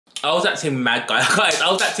I was acting mad, guys.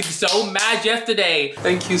 I was acting so mad yesterday.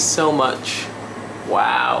 Thank you so much.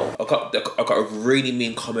 Wow. I got a really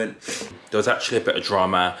mean comment. There was actually a bit of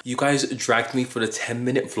drama. You guys dragged me for the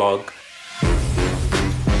 10-minute vlog.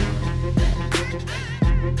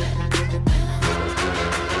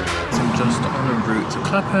 So I'm just on the route to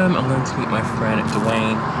Clapham. I'm going to meet my friend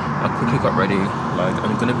Dwayne. I quickly got ready. Like,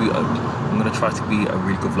 I'm gonna try to be a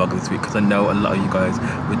really good vlogger this week because I know a lot of you guys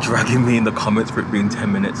were dragging me in the comments for it being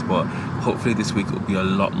 10 minutes, but hopefully this week it will be a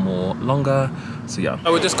lot more longer. So yeah.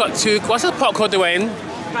 Oh, we just got to, what's the park called, Dwayne?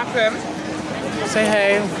 Clapham. Say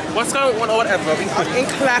hey. What's going on or whatever? We're in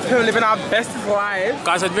Clapham living our best life.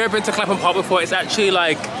 Guys, I've never been to Clapham Park before. It's actually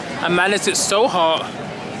like, and man, it's so hot.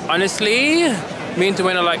 Honestly, me and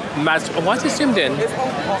Dwayne are like mad. Oh, why is it zoomed in? It's all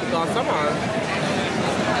hot though, summer.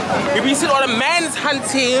 We've been seeing all the men's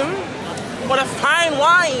hunting. What a fine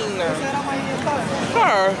wine!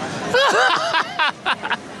 Her.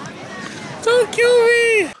 Don't kill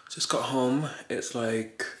me! Just got home. It's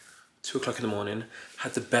like 2 o'clock in the morning.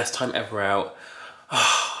 Had the best time ever out.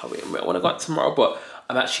 I want to go out tomorrow, but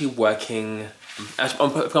I'm actually working.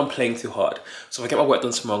 I'm playing too hard. So if I get my work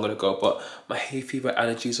done tomorrow, I'm gonna go. But my hay fever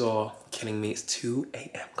allergies are killing me. It's 2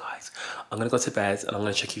 a.m. guys. I'm gonna go to bed and I'm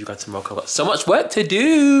gonna check if you guys tomorrow. I've got so much work to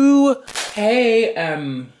do. Hey,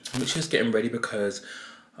 I'm just getting ready because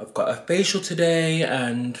I've got a facial today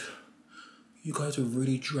and you guys were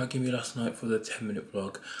really dragging me last night for the 10-minute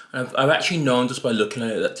vlog. And I've actually known just by looking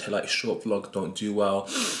at it that like short vlogs don't do well.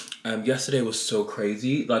 Yesterday was so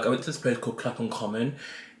crazy. Like I went to this place called Clapham Common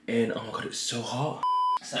and oh my god, it's so hot.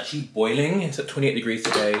 It's actually boiling. It's at 28 degrees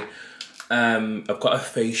today. I've got a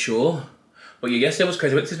facial. But yeah, yesterday was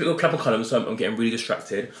crazy. I went to this bit called Clapham Common, so I'm getting really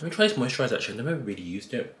distracted. Let me try this moisturizer actually. I've never really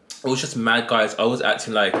used it. I was just mad, guys. I was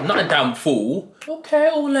acting like, I'm not a damn fool.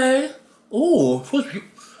 Okay, Ole. Oh,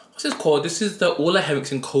 what's this called? This is the Ole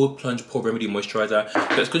Henriksen Cold Plunge Pore Remedy Moisturizer.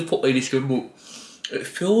 It's good for oily skin, but it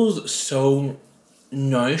feels so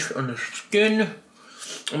nice on the skin.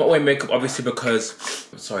 I'm not wearing makeup obviously because,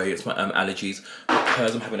 sorry, it's my allergies.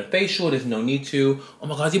 Because I'm having a facial, there's no need to. Oh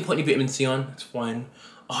my god, I didn't put any vitamin C on, it's fine.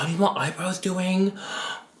 Oh, I need my eyebrows doing.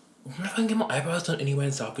 I wonder if I can get my eyebrows done anywhere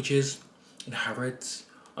in Selfridges, in Harrods.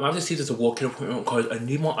 I'm about to see if there's a walk-in appointment because I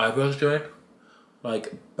need my eyebrows doing,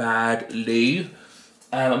 like badly.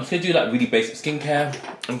 I'm just gonna do like really basic skincare.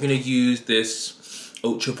 I'm gonna use this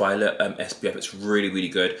ultraviolet SPF. It's really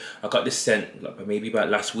good. I got this scent like maybe about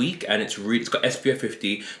last week and it's got SPF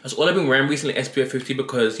 50. That's all I've been wearing recently, SPF 50,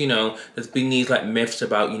 because you know there's been these like myths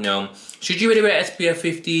about, you know, should you really wear SPF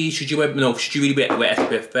 50? Should you really wear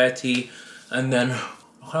SPF 30? And then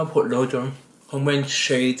I can't put loads on. I'm wearing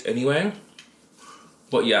shades anyway.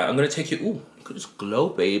 But yeah, I'm gonna take you. Ooh, look at this glow,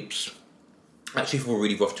 babes. I actually feel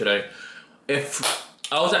really rough today.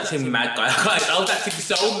 I was acting mad, guys. I was acting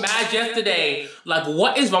so mad yesterday. Like,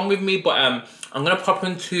 what is wrong with me? But I'm gonna pop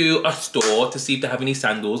into a store to see if they have any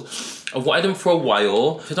sandals. I've wanted them for a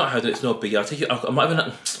while. If I don't have them, it's no big. I'll take you. I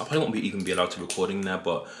probably won't even be allowed to record in there,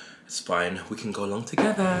 but it's fine. We can go along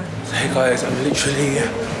together. So hey guys, I'm literally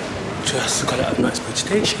just got out of Knightsbridge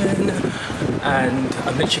Station, and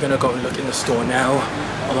I'm literally gonna go and look in the store now.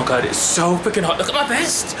 Oh my god, it's so freaking hot. Look at my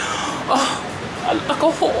vest. Oh,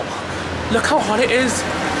 look how hot it is.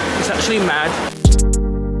 It's actually mad.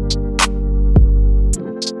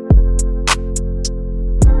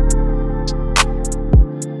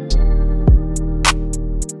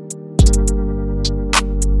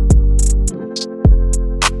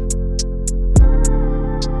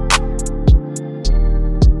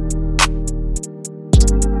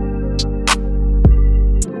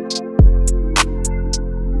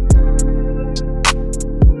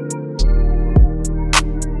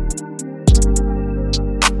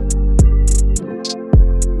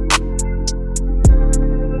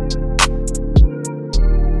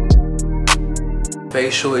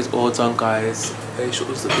 Facial is all done, guys. Facial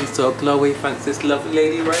is so glowy. Thanks this lovely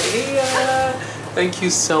lady right here. Thank you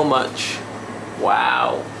so much.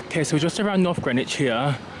 Wow. Okay, so we're just around North Greenwich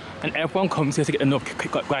here, and everyone comes here to get the North.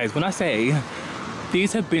 Guys, when I say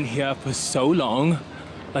these have been here for so long,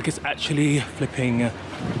 like it's actually flipping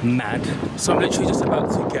mad. So I'm literally just about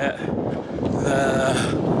to get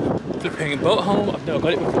the flipping boat home. I've never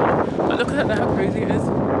got it before. But look at that, how crazy it is.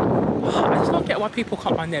 I just don't get why people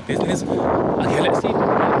can't mind their business. Okay, let's see if we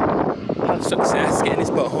can have success getting this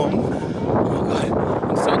boat home. Oh my god,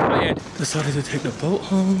 I'm so tired. Decided to take the boat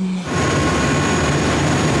home. Okay,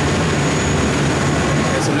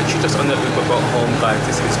 so I'm literally just on the Uber boat home, guys.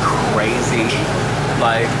 This is crazy.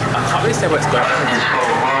 Like, I can't really say what's going on.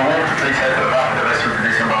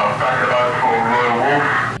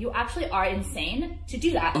 You you actually are insane to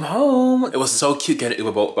do that. I'm home. It was so cute getting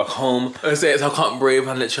Uber boat back home. I can't breathe.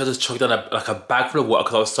 I literally just chugged down a bag full of water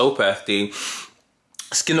because I was so thirsty.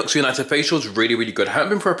 Skin looks really nice. The facial's really, really good. I haven't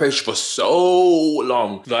been for a facial for so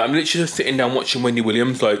long. Like, I'm literally just sitting down watching Wendy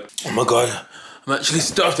Williams. Like, oh my God. I'm actually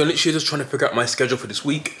stuffed. I'm literally just trying to figure out my schedule for this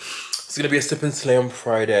week. It's gonna be a Slip and Slay on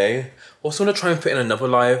Friday. Also wanna try and fit in another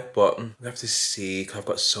live, but we have to see because I've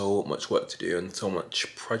got so much work to do and so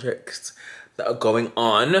much projects that are going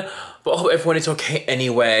on. But I hope everyone is okay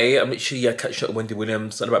anyway. I'm literally catching up with Wendy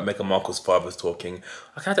Williams, something about Meghan Markle's father's talking.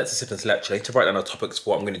 I can't have to Slip and Slay actually to write down our topics for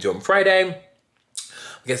what I'm gonna do on Friday.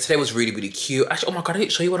 Yes, today was really, really cute. Actually, oh my God, I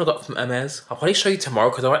didn't show you what I got from Hermes. I'll probably show you tomorrow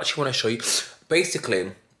because I actually want to show you.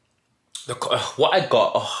 Basically, what I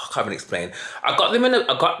got, oh, I can't even explain. I got them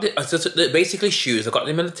in basically shoes. I got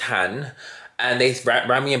them in the tan and they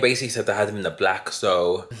ran me and basically said they had them in the black.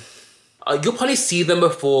 So you'll probably see them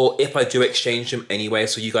before if I do exchange them anyway.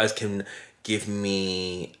 So you guys can give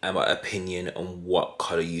me an opinion on what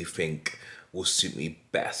color you think will suit me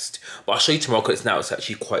best. But I'll show you tomorrow because now it's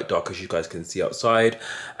actually quite dark as you guys can see outside.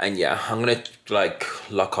 And yeah, I'm gonna like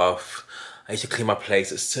lock off. I need to clean my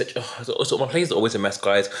place. It's such, my place is always a mess,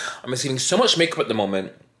 guys. I'm receiving so much makeup at the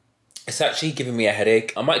moment. It's actually giving me a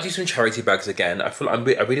headache. I might do some charity bags again. I feel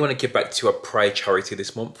like I really want to give back to a Pride charity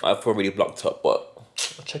this month. I feel really blocked up, but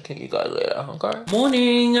I'll check in you guys later, okay?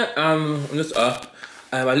 Morning, I'm just up.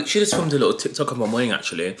 I literally just filmed a little TikTok of my morning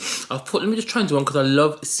actually. I thought, let me just try and do one because I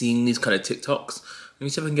love seeing these kind of TikToks. Let me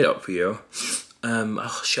see if I can get it up for you.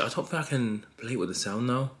 Oh shit, I don't think I can play it with the sound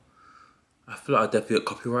now. I feel like I definitely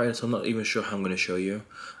got copyrighted, so I'm not even sure how I'm going to show you.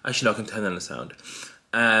 Actually, no, I can turn down the sound.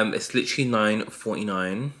 It's literally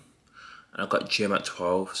 9:49 and I got gym at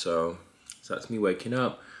 12, so that's me waking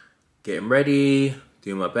up, getting ready,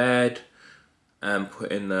 doing my bed, and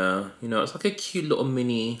putting the, you know, it's like a cute little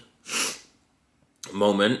mini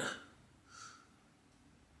moment.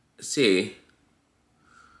 See,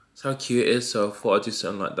 that's how cute it is. So I thought I'd do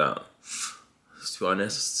something like that. To be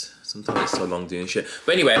honest, sometimes it's so long doing shit.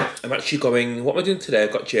 But anyway, I'm actually going, what am I doing today?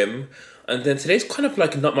 I've got gym. And then today's kind of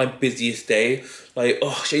like not my busiest day. Like,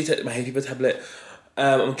 oh, should I take my hay fever tablet?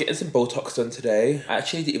 I'm getting some BOTOX done today. I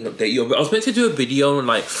actually didn't even update you, but I was meant to do a video on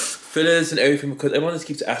like fillers and everything because everyone just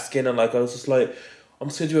keeps asking, and like I was just like, I'm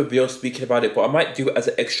just gonna do a video speaking about it, but I might do it as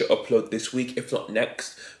an extra upload this week, if not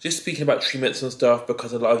next. Just speaking about treatments and stuff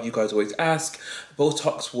because a lot of you guys always ask.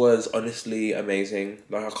 BOTOX was honestly amazing.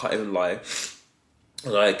 Like, I can't even lie.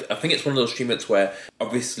 Like, I think it's one of those treatments where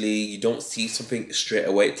obviously you don't see something straight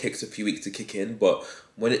away. It takes a few weeks to kick in, but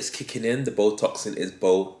when it's kicking in, the BOTOXing is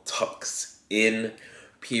BOTOX in,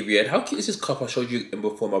 period. How cute is this cup I showed you in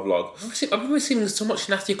before my vlog? I've been receiving so much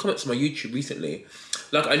nasty comments on my YouTube recently.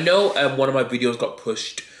 Like, I know one of my videos got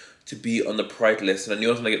pushed to be on the Pride list, and I knew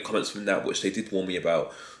I was gonna get comments from that, which they did warn me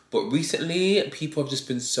about. But recently, people have just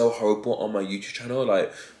been so horrible on my YouTube channel.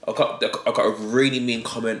 Like, I got a really mean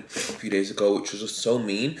comment a few days ago, which was just so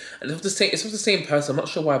mean. And it's the same person. I'm not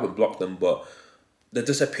sure why I would block them, but they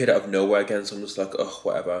just appeared out of nowhere again. So I'm just like, oh,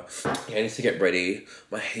 whatever. Yeah, I need to get ready.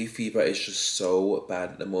 My hay fever is just so bad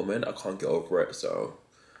at the moment. I can't get over it. So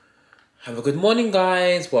have a good morning,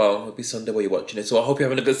 guys. Well, it'll be Sunday while you're watching it, so I hope you're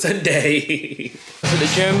having a good Sunday. At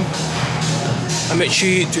the gym, I'm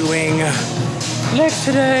actually doing legs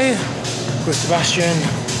today with Sebastian.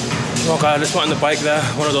 Oh god, let's put on the bike there,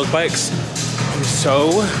 one of those bikes. I'm so,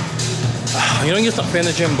 you know, you're not playing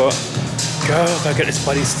the gym, but girl, gotta get this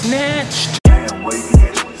body snatched.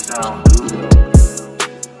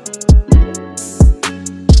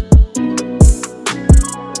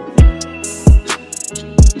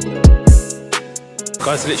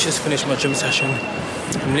 Guys, I literally just finished my gym session.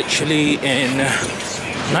 I'm literally in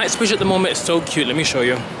Knightsbridge at the moment. It's so cute, let me show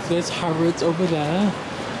you. So there's Harrods over there.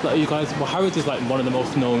 Like, you guys, well, Harrods is like one of the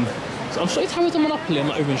most known. So I'm sure it's Harrods and Monopoly, I'm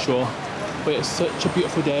not even sure. But it's such a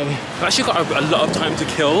beautiful day. I've actually got a lot of time to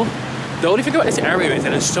kill. The only thing about this area is that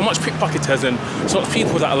there's so much pickpocketers and so much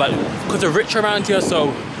people that are like, because they're rich around here, so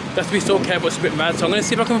they have to be so careful, it's a bit mad. So I'm gonna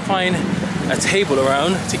see if I can find a table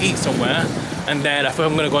around to eat somewhere. And then I think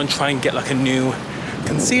I'm gonna go and try and get like a new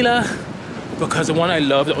concealer, because the one I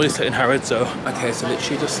love, they're always in Harrods, so. Okay, so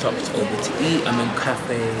literally just stopped over to eat. I'm in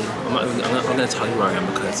cafe. I'm gonna tell you where I am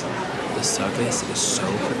because the service is so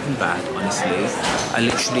freaking bad, honestly. I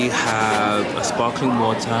literally have a sparkling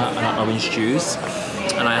water and an orange juice.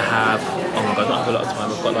 And I have, oh my god, I don't have a lot of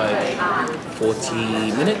time. I've got like 40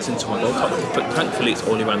 minutes until my BOTOX. But thankfully it's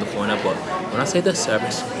only around the corner, but when I say the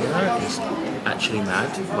service here is actually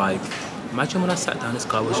mad. Like, imagine when I sat down, this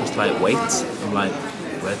guy was just like, wait. I'm like,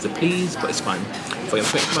 where's the please? But it's fine. So I'm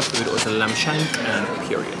putting my food, it was a lamb shank and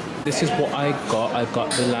period. This is what I got. I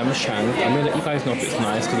got the lamb shank. I'm gonna let you guys know if it's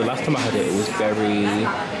nice because the last time I had it was very,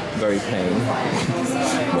 very plain.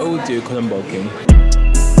 What we'll do because I'm bulking.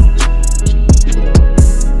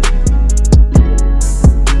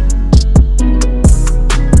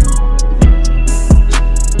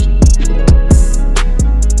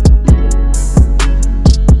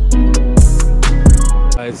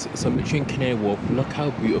 Guys, so I'm literally in Canary Wharf. Look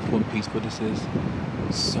how beautiful and peaceful this is.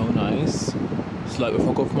 So nice. It's like if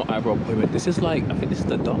I go for my eyebrow appointment, this is like, I think this is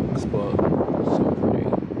the docks, but so pretty.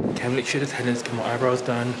 Okay, I'm literally at attendance, get my eyebrows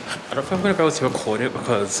done. I don't think I'm gonna be able to record it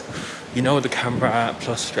because you know the camera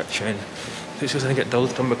plus stretching. So it's just gonna get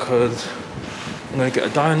those done because I'm gonna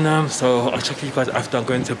get a dye on them. So I'll check you guys after I'm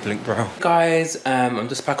going to Blink Brow. Guys, I'm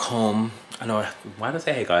just back home. I know, why did I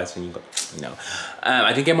say hey guys when you got, you know.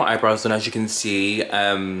 I didn't get my eyebrows done, as you can see.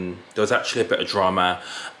 There was actually a bit of drama.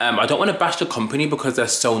 I don't want to bash the company because they're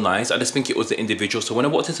so nice. I just think it was the individual. So when I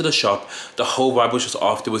walked into the shop, the whole vibe was just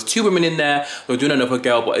off. There was 2 women in there. They were doing another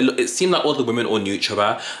girl, but it seemed like all the women all knew each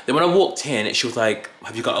other. Then when I walked in, she was like,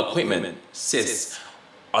 have you got an appointment? Sis,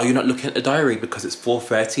 are you not looking at the diary because it's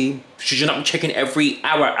 4:30? Should you not be checking every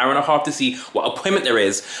hour, hour and a half to see what appointment there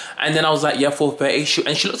is? And then I was like, yeah, 4:30.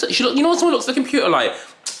 And she looked, you know when someone looks at the computer like,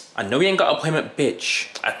 I know you ain't got an appointment, bitch.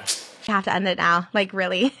 You have to end it now, like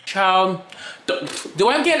really. Child, do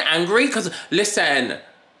I get angry? Because listen,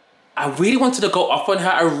 I really wanted to go off on her.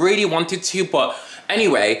 I really wanted to, but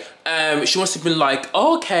anyway, she must have been like,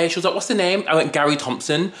 oh, okay. She was like, what's the name? I went, Gary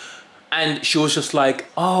Thompson. And she was just like,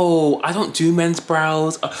 oh, I don't do men's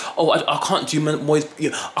brows. Oh, I can't do boys.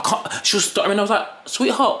 I can't. She was stuttering. I was like,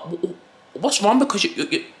 sweetheart, what's wrong? Because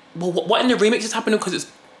what in the remix is happening? Because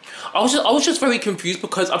it's. I was just very confused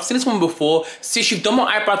because I've seen this one before. Sis, you've done my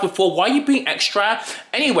eyebrows before. Why are you being extra?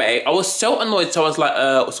 Anyway, I was so annoyed. So I was like,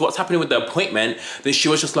 so what's happening with the appointment? Then she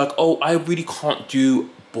was just like, oh, I really can't do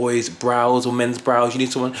boys' brows or men's brows. You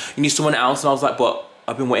need someone else. And I was like, but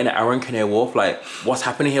I've been waiting an hour in Canary Wharf. Like, what's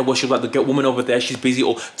happening here? Well, she was like, the woman over there, she's busy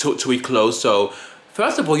or till we close. So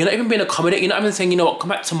first of all, you're not even being accommodating. You're not even saying, you know what, come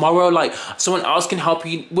back tomorrow. Like, someone else can help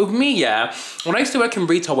you. With me, yeah. When I used to work in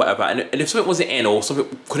retail, whatever, and if something wasn't in or something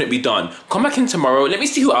couldn't be done, come back in tomorrow. Let me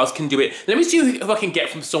see who else can do it. Let me see who I can get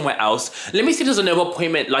from somewhere else. Let me see if there's another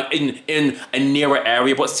appointment, like, in a nearer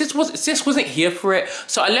area. But sis wasn't here for it.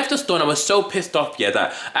 So I left the store and I was so pissed off, yeah,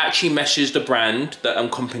 that I actually messaged the brand, the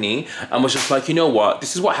company, and was just like, you know what?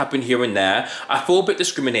 This is what happened here and there. I feel a bit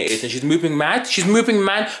discriminated and she's moving mad. She's moving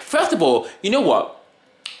mad. First of all, you know what?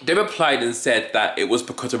 They replied and said that it was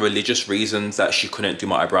because of religious reasons that she couldn't do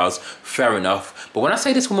my eyebrows. Fair enough. But when I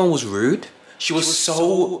say this woman was rude, she was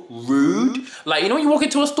so rude. Like, you know when you walk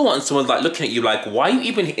into a store and someone's like looking at you like, why are you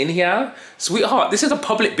even in here? Sweetheart, this is a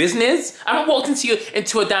public business. I haven't walked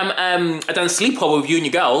into a damn sleepover with you and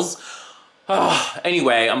your girls.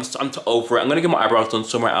 Anyway, I'm over it. I'm gonna get my eyebrows done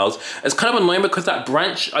somewhere else. It's kind of annoying because that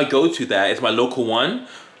branch I go to there is my local one.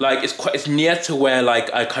 Like, it's near to where,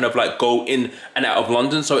 like, I kind of, like, go in and out of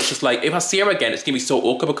London. So it's just, like, if I see her again, it's going to be so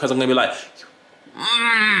awkward because I'm going to be like,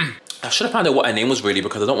 I should have found out what her name was really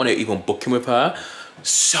because I don't want to even book in with her.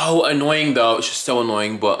 So annoying, though. It's just so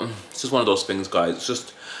annoying. But it's just one of those things, guys. It's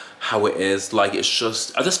just how it is. Like, it's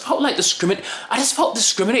just, I just felt, like,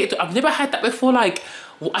 discriminated. I've never had that before. Like,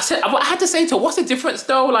 I had to say to her, what's the difference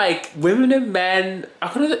though? Like, women and men,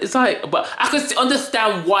 it's like, but I could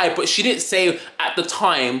understand why, but she didn't say at the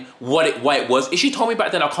time why it was. If she told me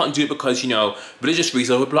back then I can't do it because, you know, religious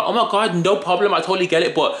reasons, I would be like, oh my God, no problem, I totally get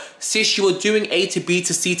it. But sis, you were doing A to B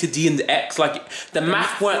to C to D and the X, like, the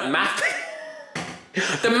math weren't math.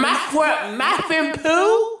 The math weren't mathing,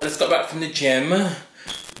 poo. I just got back from the gym.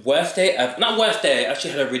 Worst day ever, not worst day, I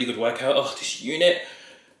actually had a really good workout. Oh, this unit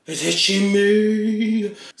is itching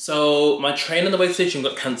me. So my train on the way to the gym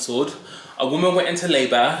got cancelled. A woman went into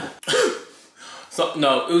labor. So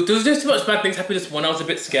no, there was just too much bad things happening this morning. I was a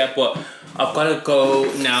bit scared, but I've got to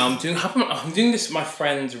go now. I'm doing this my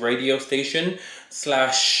friend's radio station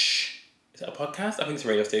slash, is it a podcast? I think it's a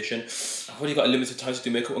radio station. I've already got a limited time to do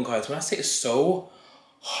makeup, and guys, when I say it's so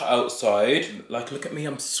hot outside, like look at me,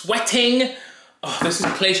 I'm sweating. Oh, this is a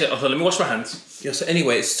place. Oh, let me wash my hands. Yeah, so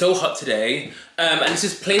anyway, it's so hot today. And this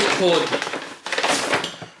is a place called,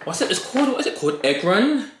 what is it called? Egg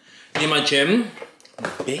Run, near my gym.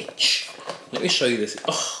 Bitch. Let me show you this.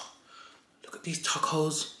 Oh, look at these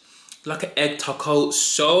tacos. Like an egg taco.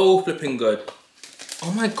 So flipping good.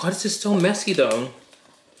 Oh my God, this is so messy though.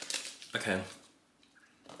 Okay.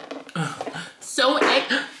 So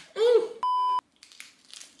egg.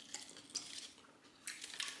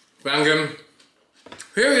 Random.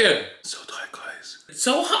 Period. So tired, guys. It's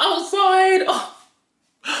so hot outside. Oh,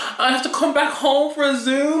 I have to come back home for a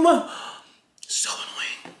Zoom. So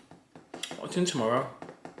annoying. What am I doing tomorrow?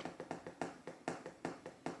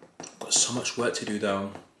 Got so much work to do though.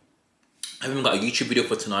 I haven't even got a YouTube video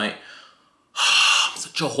for tonight. I'm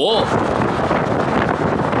such a whore.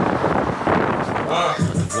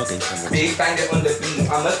 Big bang it on the beat.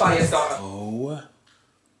 I'm the fire starter. Oh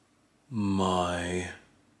my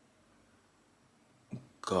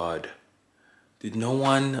God. Did no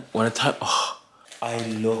one want to type? Oh, I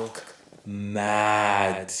look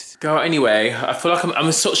mad. Girl, anyway, I feel like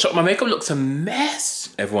I'm so shocked. My makeup looks a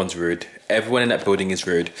mess. Everyone's rude. Everyone in that building is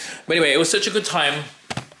rude. But anyway, it was such a good time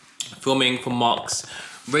filming for Mark's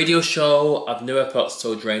radio show. I've never felt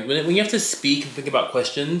so drained. When you have to speak and think about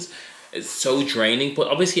questions, it's so draining, but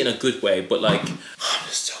obviously in a good way. But like, I'm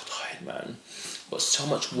just so tired, man. Got so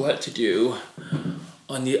much work to do.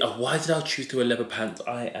 On the why did I choose to wear leather pants?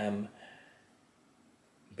 I am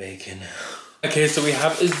bacon. Okay, so we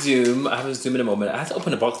have a Zoom. I have a Zoom in a moment. I had to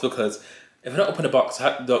open the box because if I don't open the box,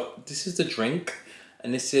 look, this is the drink.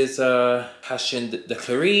 And this is Passion de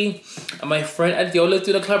Clary. And my friend Adiola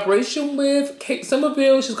did a collaboration with Kate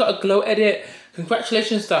Somerville. She's got a glow edit.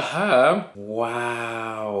 Congratulations to her.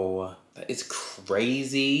 Wow. That is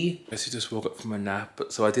crazy. I just woke up from a nap.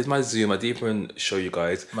 So I did my Zoom. I didn't even show you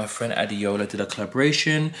guys. My friend Adiola did a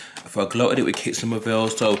collaboration for a glow edit with Kate Somerville.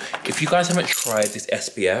 So if you guys haven't tried this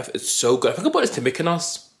SPF, it's so good. I think I bought this to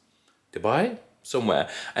Mykonos. Dubai? Somewhere.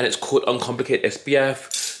 And it's called Uncomplicated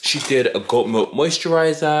SPF. She did a goat milk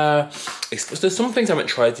moisturizer. There's some things I haven't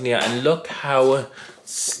tried in here. And look how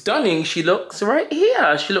stunning she looks right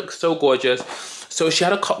here. She looks so gorgeous. So she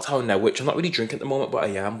had a cocktail in there, which I'm not really drinking at the moment, but I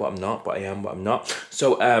am, but I'm not, but I am, but I'm not.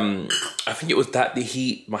 So I think it was that the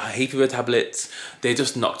heat, my hay fever tablets, they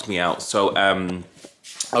just knocked me out. So I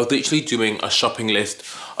was literally doing a shopping list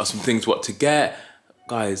of some things what to get.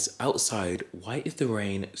 Guys, outside, why is the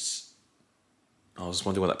rain? I was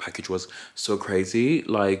wondering what that package was. So crazy.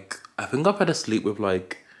 Like, I think I've had to sleep with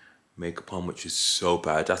like makeup on, which is so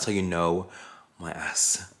bad. That's how you know my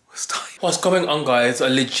ass was tired. What's going on, guys? I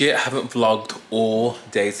legit haven't vlogged all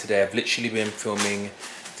day today. I've literally been filming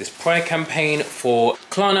this Pride campaign for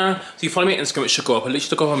Klarna. So you follow me on Instagram, it should go up. I literally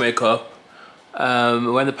took off my makeup.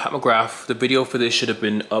 Wearing the Pat McGrath. The video for this should have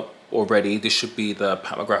been up already. This should be the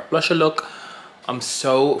Pat McGrath blusher look. I'm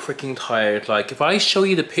so freaking tired. Like, if I show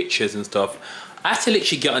you the pictures and stuff, I had to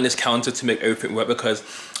literally get on this counter to make everything work because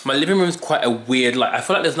my living room is quite a weird, like, I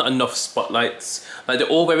feel like there's not enough spotlights. Like, they're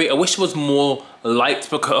all very, I wish there was more light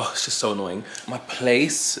because, oh, it's just so annoying. My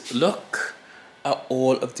place, look at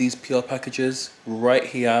all of these PR packages right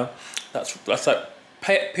here. That's like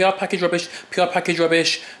PR package rubbish, PR package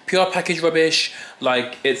rubbish, PR package rubbish.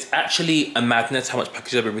 Like, it's actually a madness how much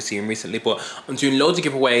packages I've been receiving recently, but I'm doing loads of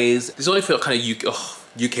giveaways. This only for kind of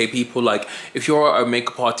UK people. Like, if you're a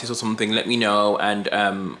makeup artist or something, let me know, and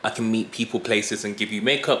I can meet people, places, and give you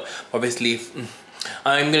makeup. Obviously,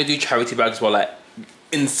 I'm gonna do charity bags as well, like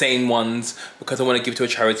insane ones, because I want to give to a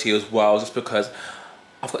charity as well, just because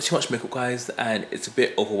I've got too much makeup, guys, and it's a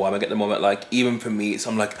bit overwhelming at the moment. Like, even for me, so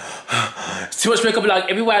I'm like, it's too much makeup. Like,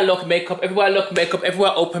 everywhere I look, makeup. Everywhere I look, makeup.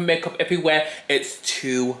 Everywhere I open, makeup. Everywhere, it's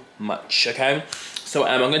too much. Okay. So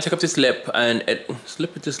I'm gonna take up this lip, and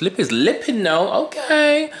this lip is lipping now,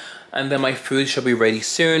 okay. And then my food should be ready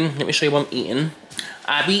soon. Let me show you what I'm eating.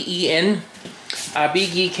 I be eating, I be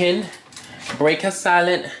geeking, break a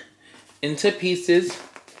salad into pieces.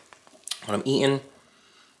 What I'm eating,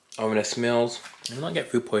 when it smells, I might get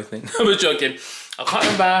food poisoning. I'm just joking. I can't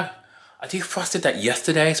remember, I defrosted that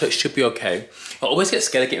yesterday, so it should be okay. I always get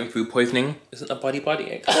scared of getting food poisoning. Isn't the body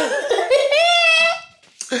bodying?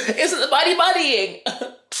 Isn't the body bodying?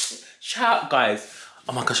 Shout out, guys.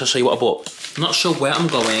 Oh my gosh, I'll show you what I bought. I'm not sure where I'm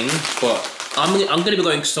going, but I'm gonna be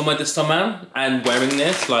going somewhere this summer and wearing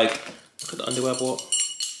this. Like, look at the underwear I bought.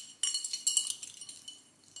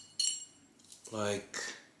 Like,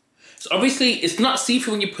 so obviously it's not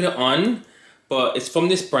see-through when you put it on, but it's from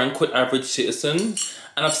this brand called Average Citizen.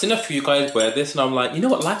 And I've seen a few guys wear this, and I'm like, you know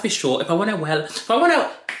what, life is short. If I wanna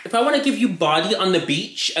give you body on the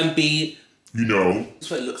beach and be, you know,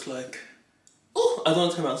 that's what it looks like. Oh, I don't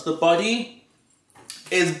want to turn around. So the body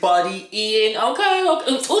is bodying. Okay.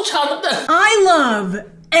 Oh, child. I love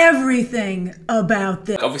everything about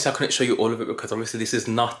this. Obviously, I couldn't show you all of it because obviously this is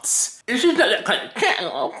not that kind of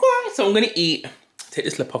channel, okay? So I'm gonna take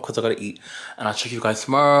this lip off because I gotta eat, and I'll check you guys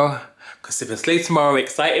tomorrow. Cause Sip and Slay tomorrow. We're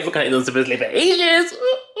excited. We're gonna eat on Sip and Slay for ages.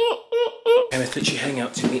 I'm literally heading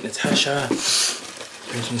out to meet Natasha.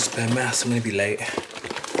 There's some spare mass. I'm gonna be late.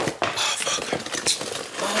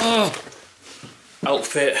 Oh,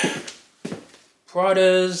 outfit,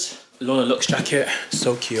 Prada's Lorna Lux jacket,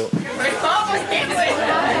 so cute.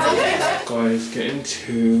 Guys, get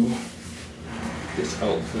into this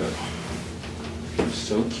outfit.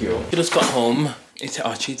 So cute. I just got home. It's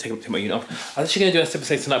actually taking up too much off. I was actually gonna do a step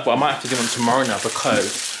say tonight, but I might have to do one tomorrow now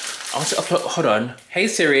because I want to upload. Hold on. Hey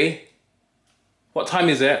Siri, what time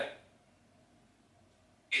is it?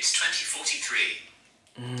 It's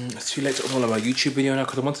 20:43. It's too late to upload my YouTube video now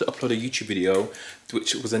because I wanted to upload a YouTube video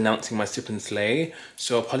which was announcing my sip and slay.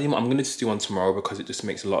 So probably I'm gonna just do one tomorrow because it just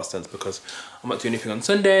makes a lot of sense because I'm not doing anything on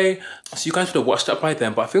Sunday. So you guys would have watched that by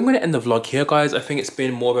then, but I think I'm gonna end the vlog here, guys. I think it's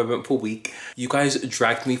been more of an eventful week. You guys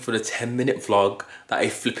dragged me for the 10-minute vlog that I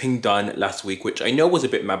flipping done last week, which I know was a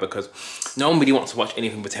bit mad because no one really wants to watch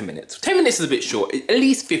anything for 10 minutes. 10 minutes is a bit short, at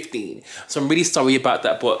least 15. So I'm really sorry about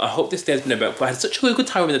that, but I hope this day has been eventful. I had such a good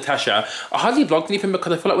time with Natasha. I hardly vlogged anything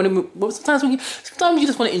because I feel like sometimes you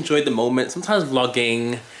just want to enjoy the moment. Sometimes vlogging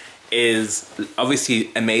is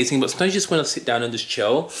obviously amazing, but sometimes you just want to sit down and just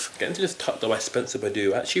chill. Get into this top though by Spencer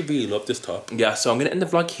Badu. I actually really love this top. Yeah, so I'm gonna end the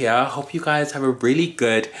vlog here. Hope you guys have a really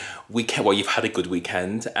good weekend. Well, you've had a good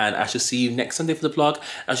weekend, and I shall see you next Sunday for the vlog.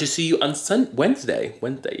 I shall see you on Wednesday,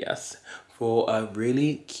 yes, for a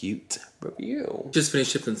really cute review. Just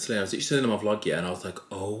finished Sip and Slay. I was actually in my vlog, yeah, and I was like,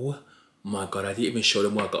 oh my god, I didn't even show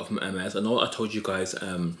them what I got from Hermes. I know I told you guys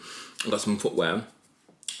I got some footwear.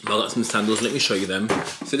 I got some sandals, let me show you them.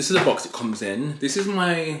 So this is the box it comes in. This is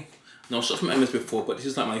my, no, I shot from Hermes before, but this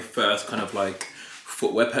is like my first kind of like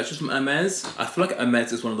footwear purchase from Hermes. I feel like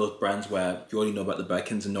Hermes is one of those brands where you already know about the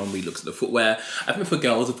Birkins and no one really looks at the footwear. I think for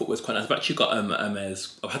girls the footwear is quite nice. I've actually got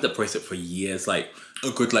Hermes, I've had that bracelet for years, like a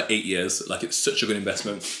good like 8 years. Like it's such a good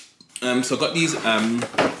investment. So I got these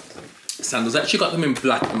sandals. I actually got them in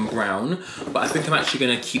black and brown, but I think I'm actually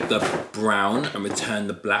gonna keep the brown and return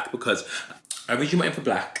the black because I originally went in for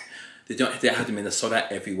black. They had them in the sold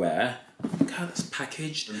out everywhere. Look how that's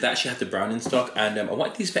packaged. They actually had the brown in stock, and I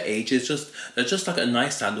wanted these for ages. They're just like a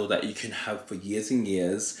nice sandal that you can have for years and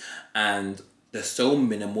years, and they're so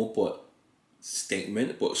minimal but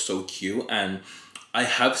statement, but so cute. And I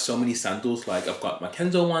have so many sandals. Like I've got my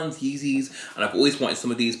Kenzo ones, Yeezys, and I've always wanted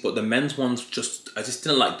some of these, but the men's ones I just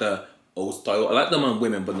didn't like the old style. I like them on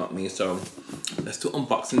women, but not me. So let's do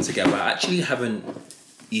unboxing together. I actually haven't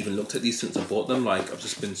even looked at these since I bought them. Like I've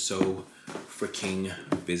just been so freaking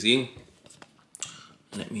busy.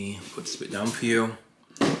 Let me put this bit down for you.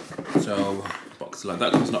 So boxes like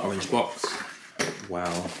that. Comes in an orange box.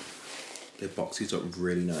 Wow, the boxes are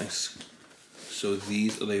really nice. So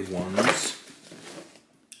these are the ones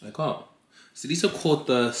I got. So these are called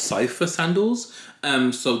the Cypher sandals.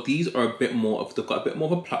 So these are a bit more of, they've got a bit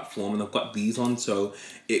more of a platform, and I've got these on, so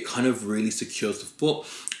it kind of really secures the foot.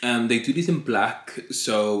 They do these in black,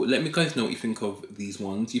 so let me guys know what you think of these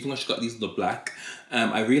ones. You think I should got these in the black?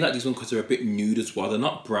 I really like these ones because they're a bit nude as well. They're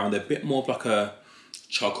not brown, they're a bit more of like a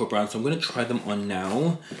charcoal brown. So I'm gonna try them on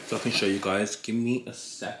now so I can show you guys. Give me a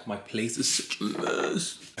sec, my place is such a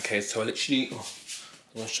mess. Okay, so I literally, I'm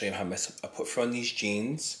gonna show you how messed up I put on these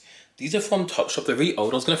jeans. These are from Topshop. They're really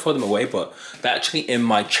old. I was gonna throw them away, but they're actually in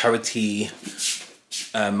my charity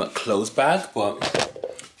clothes bag. But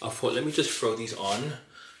I thought, let me just throw these on.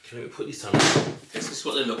 Okay, let me put these on. This is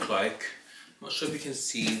what they look like. I'm not sure if you can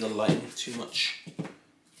see the lighting too much.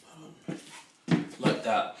 Like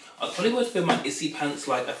that. I probably would wear my Issy pants.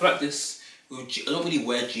 Like I feel like this. I don't really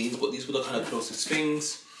wear jeans, but these were the kind of closest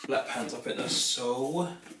things. Black pants. I think they're so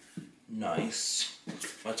nice.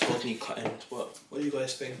 My toes need cutting. What do you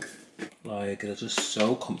guys think? Like they're just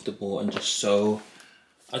so comfortable and just so,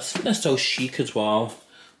 I just think they're so chic as well.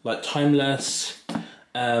 Like timeless.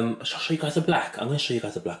 I'll show you guys the black. I'm gonna show you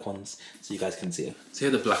guys the black ones so you guys can see. So here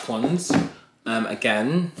are the black ones.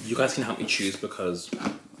 Again, you guys can help me choose because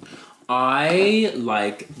I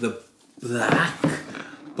like the black,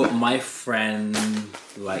 but my friend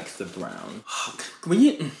likes the brown. When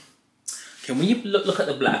you look at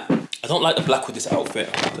the black, I don't like the black with this outfit.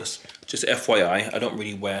 Just FYI, I don't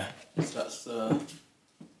really wear. So that's the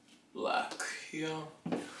black here.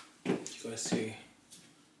 You guys see?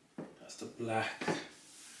 That's the black.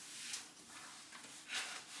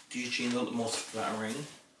 These jeans are the most flattering.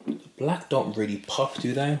 The black don't really pop,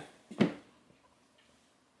 do they?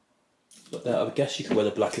 But I guess you could wear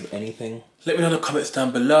the black with anything. Let me know in the comments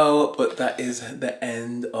down below, but that is the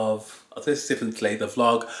end of this Sip and Slay, the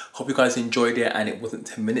vlog. Hope you guys enjoyed it and it wasn't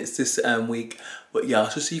 10 minutes this week. But yeah, I'll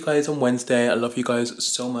just see you guys on Wednesday. I love you guys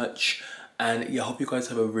so much. And yeah, I hope you guys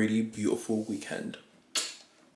have a really beautiful weekend.